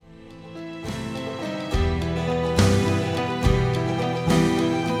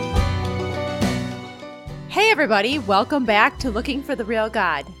everybody, welcome back to Looking for the Real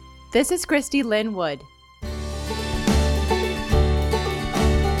God. This is Christy Lynn Wood.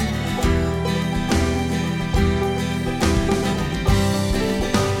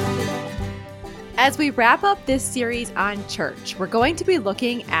 As we wrap up this series on church, we're going to be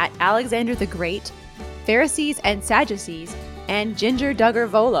looking at Alexander the Great, Pharisees and Sadducees, and Ginger Duggar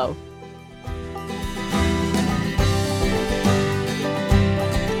Volo.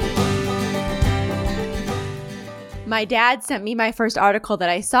 My dad sent me my first article that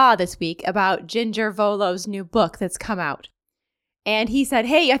I saw this week about Ginger Volo's new book that's come out. And he said,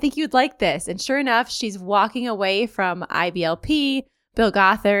 hey, I think you'd like this. And sure enough, she's walking away from IBLP, Bill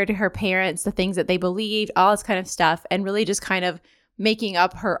Gothard, her parents, the things that they believed, all this kind of stuff, and really just kind of making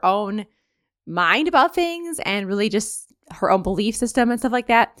up her own mind about things and really just her own belief system and stuff like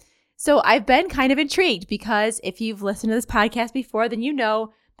that. So I've been kind of intrigued because if you've listened to this podcast before, then you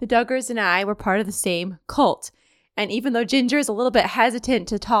know the Duggars and I were part of the same cult. And even though Ginger is a little bit hesitant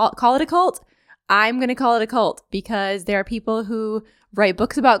to call it a cult, I'm going to call it a cult because there are people who write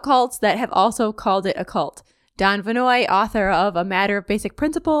books about cults that have also called it a cult. Don Vanoy, author of A Matter of Basic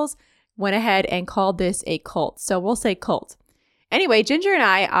Principles, went ahead and called this a cult. So we'll say cult. Anyway, Ginger and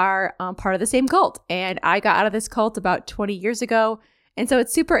I are part of the same cult, and I got out of this cult about 20 years ago. And so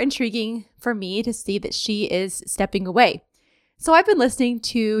it's super intriguing for me to see that she is stepping away. So I've been listening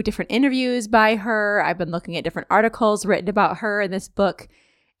to different interviews by her. I've been looking at different articles written about her in this book.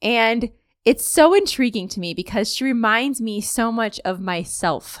 And it's so intriguing to me because she reminds me so much of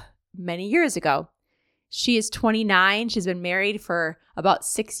myself many years ago. She is 29. She's been married for about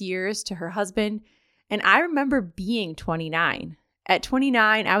 6 years to her husband. And I remember being 29. At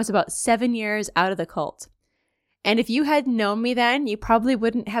 29, I was about 7 years out of the cult. And if you had known me then, you probably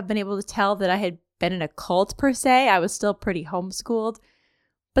wouldn't have been able to tell that I had been in a cult per se. I was still pretty homeschooled,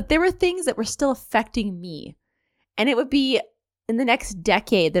 but there were things that were still affecting me. And it would be in the next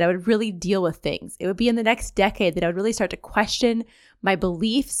decade that I would really deal with things. It would be in the next decade that I would really start to question my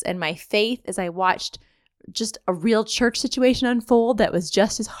beliefs and my faith as I watched just a real church situation unfold that was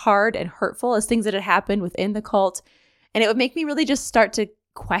just as hard and hurtful as things that had happened within the cult. And it would make me really just start to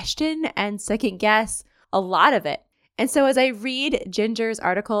question and second guess a lot of it. And so as I read Ginger's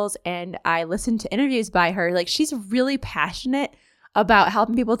articles and I listen to interviews by her, like she's really passionate about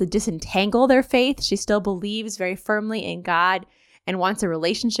helping people to disentangle their faith. She still believes very firmly in God and wants a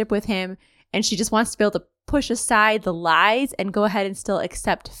relationship with him. And she just wants to be able to push aside the lies and go ahead and still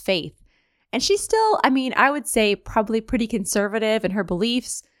accept faith. And she's still, I would say probably pretty conservative in her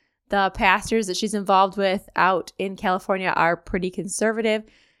beliefs. The pastors that she's involved with out in California are pretty conservative.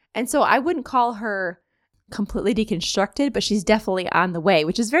 And so I wouldn't call her completely deconstructed, but she's definitely on the way,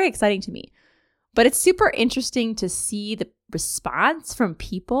 which is very exciting to me. But it's super interesting to see the response from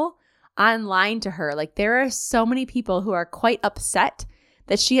people online to her. Like there are so many people who are quite upset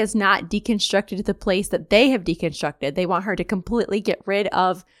that she has not deconstructed to the place that they have deconstructed. They want her to completely get rid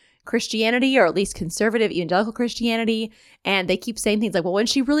of Christianity, or at least conservative evangelical Christianity. And they keep saying things like, well, when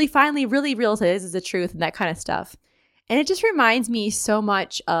she really finally really realizes the truth and that kind of stuff. And it just reminds me so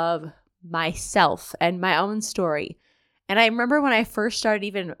much of myself and my own story. And I remember when I first started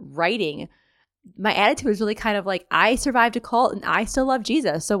even writing, my attitude was really kind of like, I survived a cult and I still love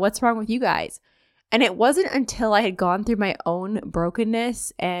Jesus. So what's wrong with you guys? And it wasn't until I had gone through my own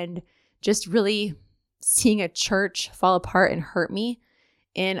brokenness and just really seeing a church fall apart and hurt me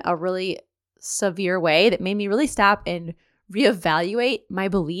in a really severe way that made me really stop and reevaluate my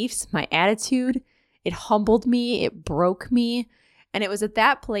beliefs, my attitude. It humbled me. It broke me. And it was at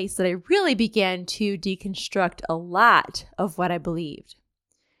that place that I really began to deconstruct a lot of what I believed.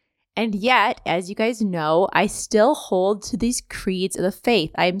 And yet, as you guys know, I still hold to these creeds of the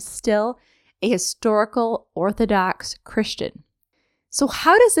faith. I am still a historical Orthodox Christian. So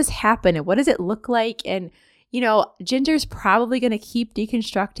how does this happen and what does it look like? And, Ginger's probably going to keep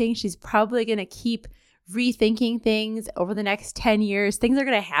deconstructing. She's probably going to keep rethinking things over the next 10 years. Things are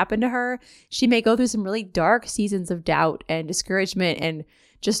going to happen to her. She may go through some really dark seasons of doubt and discouragement and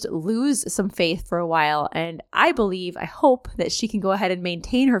just lose some faith for a while. And I hope that she can go ahead and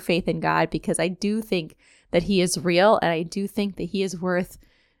maintain her faith in God because I do think that he is real and I do think that he is worth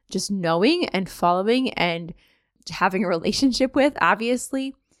just knowing and following and having a relationship with,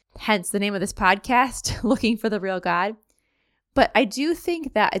 obviously. Hence the name of this podcast, Looking for the Real God. But I do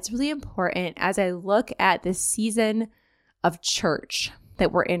think that it's really important as I look at this season of church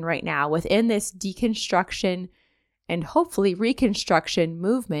that we're in right now, within this deconstruction and hopefully reconstruction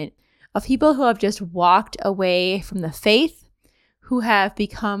movement of people who have just walked away from the faith, who have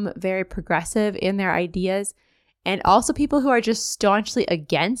become very progressive in their ideas, and also people who are just staunchly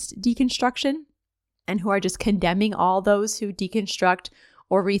against deconstruction. and who are just condemning all those who deconstruct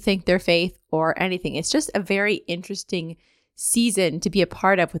or rethink their faith or anything. It's just a very interesting season to be a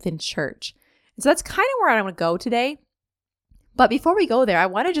part of within church. And so that's kind of where I want to go today. But before we go there, I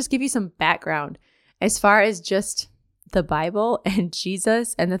want to just give you some background as far as just the Bible and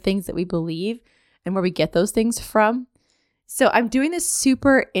Jesus and the things that we believe and where we get those things from. So I'm doing this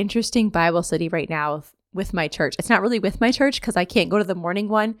super interesting Bible study right now with my church. It's not really with my church because I can't go to the morning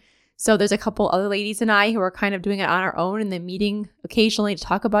one. So there's a couple other ladies and I who are kind of doing it on our own and then meeting occasionally to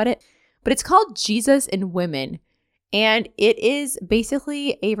talk about it. But it's called Jesus and Women. And it is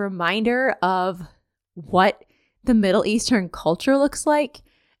basically a reminder of what the Middle Eastern culture looks like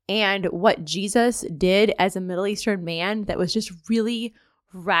and what Jesus did as a Middle Eastern man that was just really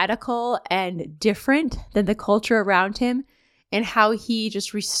radical and different than the culture around him, and how he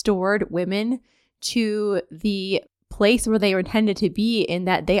just restored women to the place where they were intended to be, in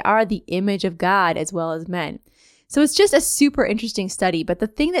that they are the image of God as well as men. So it's just a super interesting study. But the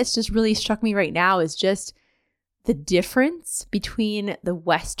thing that's just really struck me right now is just the difference between the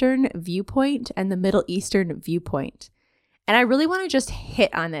Western viewpoint and the Middle Eastern viewpoint. And I really want to just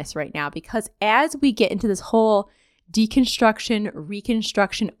hit on this right now, because as we get into this whole deconstruction,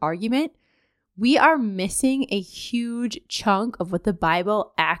 reconstruction argument, we are missing a huge chunk of what the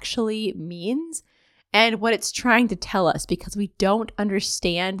Bible actually means and what it's trying to tell us, because we don't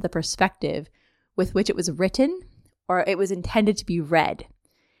understand the perspective with which it was written or it was intended to be read.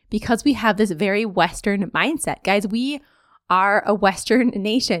 Because we have this very Western mindset. Guys, we are a Western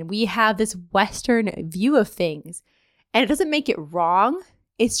nation. We have this Western view of things. And it doesn't make it wrong.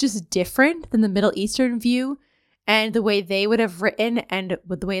 It's just different than the Middle Eastern view and the way they would have written and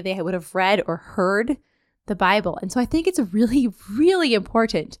the way they would have read or heard the Bible. And so I think it's really, really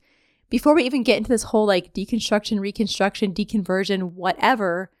important, before we even get into this whole like deconstruction, reconstruction, deconversion,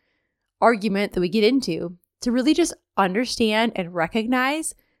 whatever argument that we get into, to really just understand and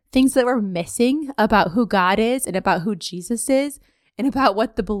recognize things that we're missing about who God is and about who Jesus is and about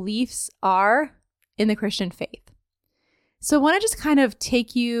what the beliefs are in the Christian faith. So I want to just kind of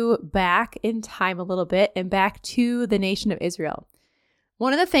take you back in time a little bit and back to the nation of Israel.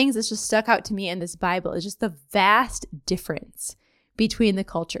 One of the things that's just stuck out to me in this Bible is just the vast difference between the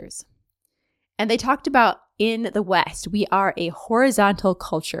cultures. And they talked about in the West, we are a horizontal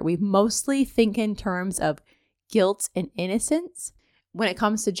culture. We mostly think in terms of guilt and innocence. When it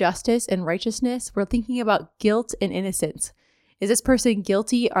comes to justice and righteousness, we're thinking about guilt and innocence. Is this person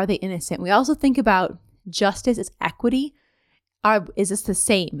guilty? Are they innocent? We also think about justice as equity. Is this the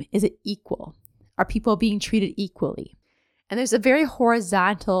same? Is it equal? Are people being treated equally? And there's a very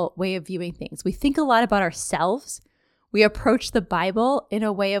horizontal way of viewing things. We think a lot about ourselves. We approach the Bible in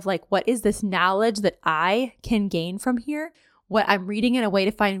a way of like, what is this knowledge that I can gain from here? What I'm reading in a way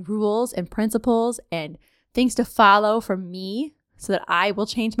to find rules and principles and things to follow from me so that I will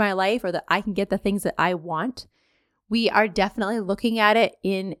change my life or that I can get the things that I want. We are definitely looking at it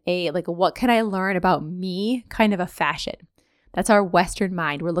in a like, what can I learn about me kind of a fashion. That's our Western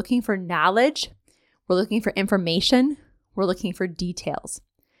mind. We're looking for knowledge. We're looking for information. We're looking for details.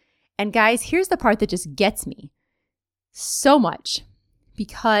 And guys, here's the part that just gets me so much,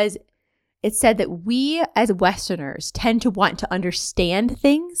 because it said that we as Westerners tend to want to understand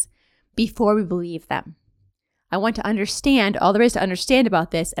things before we believe them. I want to understand all there is to understand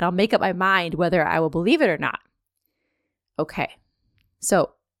about this, and I'll make up my mind whether I will believe it or not. Okay,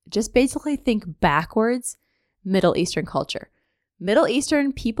 so just basically think backwards, Middle Eastern culture. Middle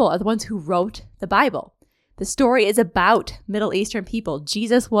Eastern people are the ones who wrote the Bible. The story is about Middle Eastern people.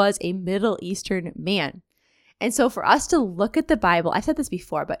 Jesus was a Middle Eastern man. And so for us to look at the Bible, I've said this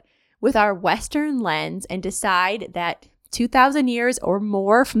before, but with our Western lens and decide that 2,000 years or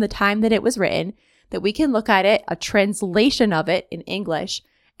more from the time that it was written, that we can look at it, a translation of it in English,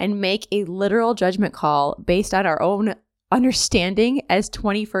 and make a literal judgment call based on our own understanding as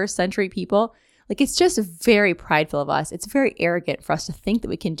 21st century people. Like, it's just very prideful of us. It's very arrogant for us to think that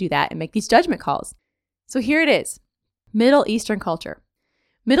we can do that and make these judgment calls. So here it is, Middle Eastern culture.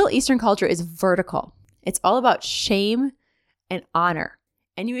 Middle Eastern culture is vertical. It's all about shame and honor.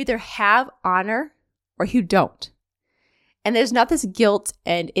 And you either have honor or you don't. And there's not this guilt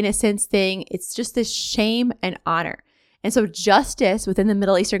and innocence thing. It's just this shame and honor. And so justice within the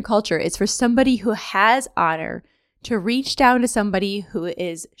Middle Eastern culture is for somebody who has honor to reach down to somebody who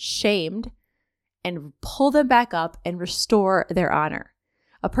is shamed and pull them back up and restore their honor.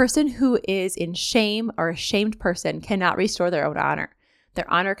 A person who is in shame or a shamed person cannot restore their own honor. Their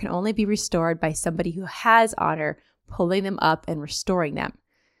honor can only be restored by somebody who has honor, pulling them up and restoring them.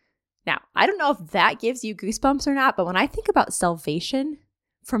 Now, I don't know if that gives you goosebumps or not, but when I think about salvation,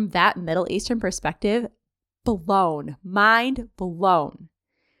 from that Middle Eastern perspective, blown, mind blown.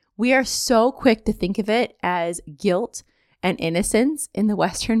 We are so quick to think of it as guilt and innocence in the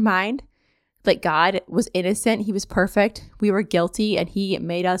Western mind. Like God was innocent, he was perfect, we were guilty, and he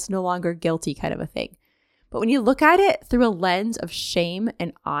made us no longer guilty kind of a thing. But when you look at it through a lens of shame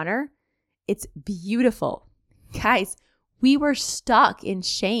and honor, it's beautiful. Guys, we were stuck in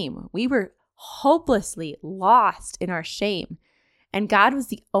shame. We were hopelessly lost in our shame. And God was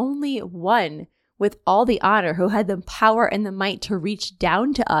the only one with all the honor who had the power and the might to reach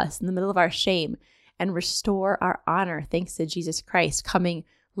down to us in the middle of our shame and restore our honor thanks to Jesus Christ coming,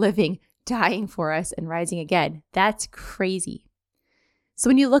 living, dying for us, and rising again. That's crazy. So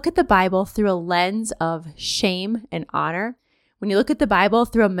when you look at the Bible through a lens of shame and honor, when you look at the Bible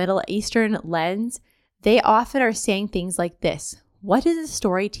through a Middle Eastern lens, they often are saying things like this: what does this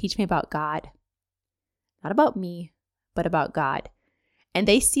story teach me about God? Not about me, but about God. And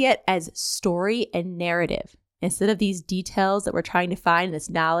they see it as story and narrative. Instead of these details that we're trying to find, this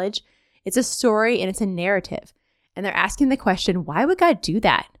knowledge, it's a story and it's a narrative. And they're asking the question, why would God do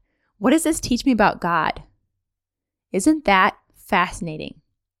that? What does this teach me about God? Isn't that fascinating?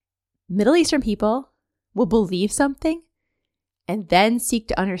 Middle Eastern people will believe something and then seek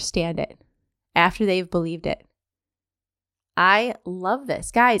to understand it after they've believed it. I love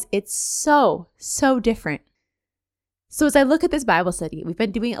this. Guys, it's so different. So as I look at this Bible study, we've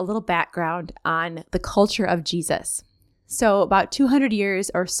been doing a little background on the culture of Jesus. So about 200 years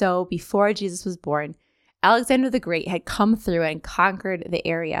or so before Jesus was born, Alexander the Great had come through and conquered the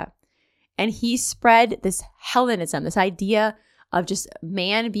area. And he spread this Hellenism, this idea of just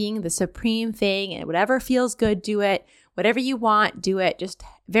man being the supreme thing, and whatever feels good, do it. Whatever you want, do it. Just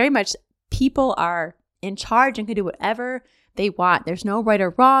very much people are in charge and can do whatever they want. There's no right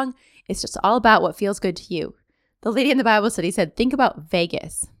or wrong. It's just all about what feels good to you. The lady in the Bible study said, think about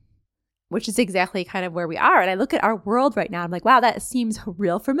Vegas, which is exactly kind of where we are. And I look at our world right now. I'm like, wow, that seems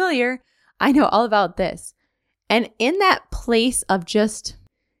real familiar. I know all about this. And in that place of just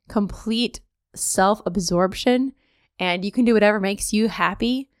complete self-absorption and you can do whatever makes you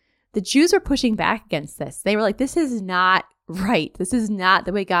happy, the Jews were pushing back against this. They were like, this is not right. This is not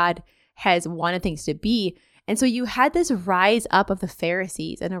the way God has wanted things to be. And so you had this rise up of the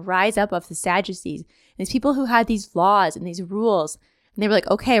Pharisees and a rise up of the Sadducees, and these people who had these laws and these rules. And they were like,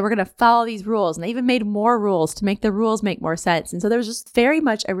 okay, we're going to follow these rules. And they even made more rules to make the rules make more sense. And so there was just very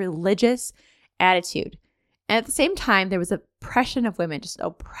much a religious attitude. And at the same time, there was oppression of women, just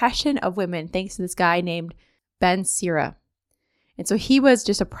oppression of women, thanks to this guy named Ben Sira. And so he was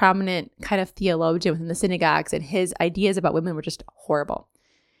just a prominent kind of theologian within the synagogues, and his ideas about women were just horrible.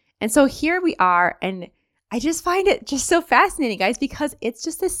 And so here we are, and I just find it just so fascinating, guys, because it's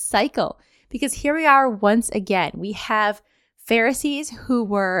just this cycle. Because here we are once again. We have Pharisees who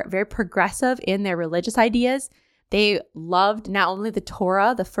were very progressive in their religious ideas. They loved not only the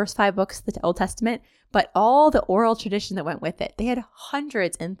Torah, the first 5 books of the Old Testament, but all the oral tradition that went with it. They had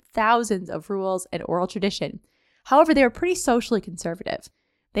hundreds and thousands of rules and oral tradition. However, they were pretty socially conservative.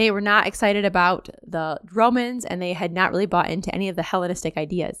 They were not excited about the Romans, and they had not really bought into any of the Hellenistic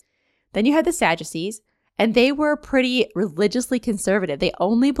ideas. Then you had the Sadducees, and they were pretty religiously conservative. They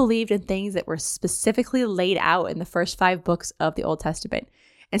only believed in things that were specifically laid out in the first 5 books of the Old Testament.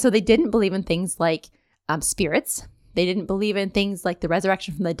 And so they didn't believe in things like spirits. They didn't believe in things like the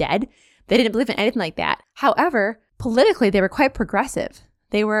resurrection from the dead. They didn't believe in anything like that. However, politically, they were quite progressive.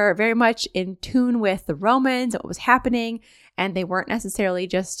 They were very much in tune with the Romans and what was happening, and they weren't necessarily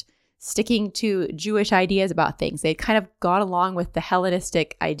just sticking to Jewish ideas about things. They'd kind of gone along with the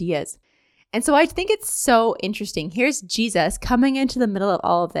Hellenistic ideas. And so I think it's so interesting. Here's Jesus coming into the middle of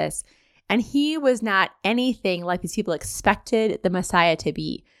all of this, and he was not anything like these people expected the Messiah to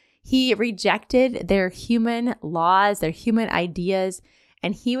be. He rejected their human laws, their human ideas,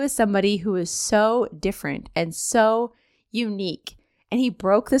 and he was somebody who was so different and so unique. And he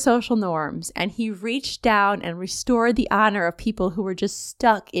broke the social norms, and he reached down and restored the honor of people who were just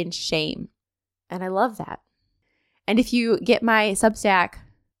stuck in shame. And I love that. And if you get my Substack,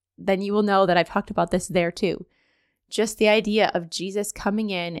 then you will know that I've talked about this there too. Just the idea of Jesus coming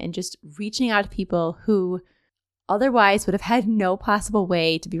in and just reaching out to people who otherwise would have had no possible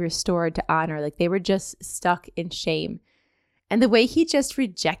way to be restored to honor. Like they were just stuck in shame. And the way he just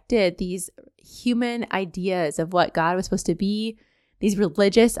rejected these human ideas of what God was supposed to be, these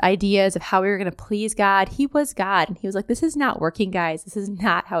religious ideas of how we were going to please God. He was God. And he was like, this is not working, guys. This is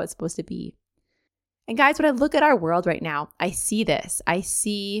not how it's supposed to be. And guys, when I look at our world right now, I see this. I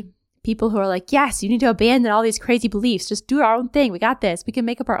see people who are like, yes, you need to abandon all these crazy beliefs. Just do our own thing. We got this. We can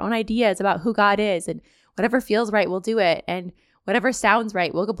make up our own ideas about who God is, and whatever feels right, we'll do it. And whatever sounds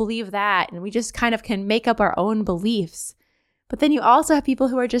right, we'll believe that. And we just kind of can make up our own beliefs. But then you also have people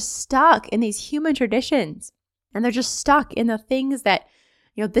who are just stuck in these human traditions. And they're just stuck in the things that,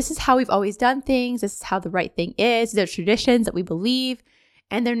 this is how we've always done things. This is how the right thing is. They're traditions that we believe.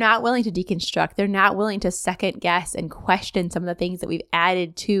 And they're not willing to deconstruct. They're not willing to second guess and question some of the things that we've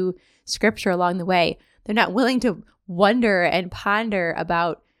added to Scripture along the way. They're not willing to wonder and ponder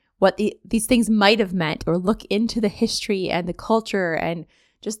about what these things might have meant, or look into the history and the culture and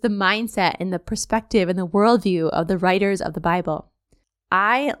just the mindset and the perspective and the worldview of the writers of the Bible.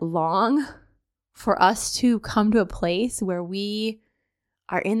 I long for us to come to a place where we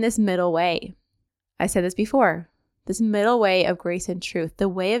are in this middle way. I said this before, this middle way of grace and truth, the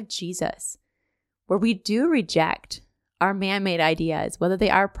way of Jesus, where we do reject our man-made ideas, whether they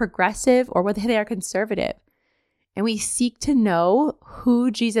are progressive or whether they are conservative. And we seek to know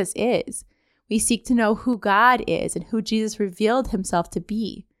who Jesus is. We seek to know who God is and who Jesus revealed himself to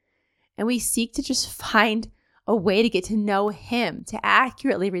be. And we seek to just find a way to get to know him, to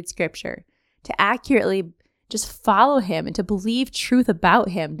accurately read Scripture, to accurately just follow him, and to believe truth about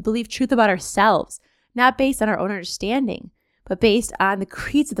him, to believe truth about ourselves, not based on our own understanding, but based on the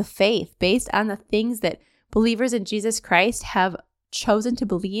creeds of the faith, based on the things that believers in Jesus Christ have chosen to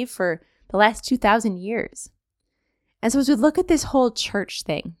believe for the last 2,000 years. And so as we look at this whole church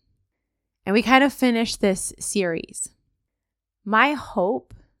thing, and we kind of finish this series, my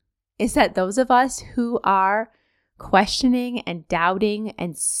hope is that those of us who are questioning and doubting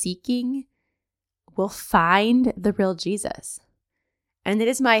and seeking will find the real Jesus. And it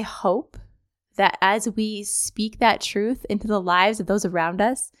is my hope that as we speak that truth into the lives of those around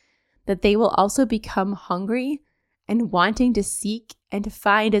us, that they will also become hungry and wanting to seek and to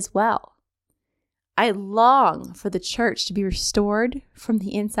find as well. I long for the church to be restored from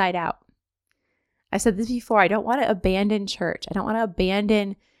the inside out. I've said this before, I don't want to abandon church. I don't want to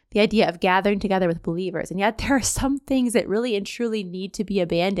abandon the idea of gathering together with believers. And yet there are some things that really and truly need to be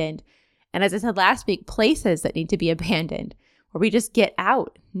abandoned. And as I said last week, places that need to be abandoned, where we just get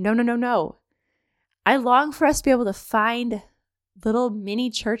out. No. I long for us to be able to find little mini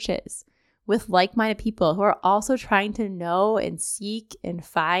churches with like-minded people who are also trying to know and seek and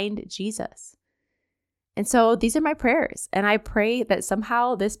find Jesus. And so these are my prayers. And I pray that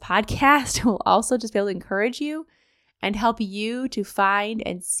somehow this podcast will also just be able to encourage you and help you to find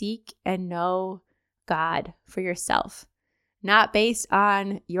and seek and know God for yourself. Not based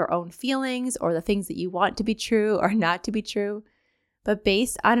on your own feelings or the things that you want to be true or not to be true, but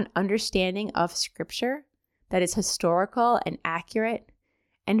based on an understanding of Scripture that is historical and accurate,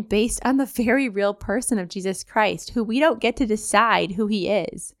 and based on the very real person of Jesus Christ, who we don't get to decide who he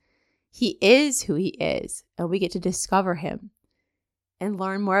is. He is who he is, and we get to discover him and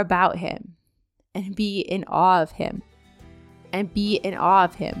learn more about him and be in awe of him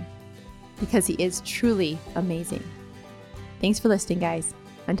because he is truly amazing. Thanks for listening, guys.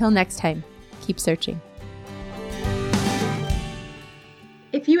 Until next time, keep searching.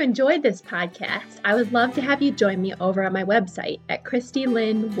 If you enjoyed this podcast, I would love to have you join me over on my website at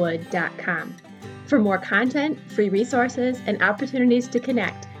ChristyLynnWood.com for more content, free resources, and opportunities to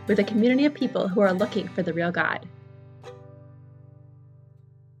connect with a community of people who are looking for the real God.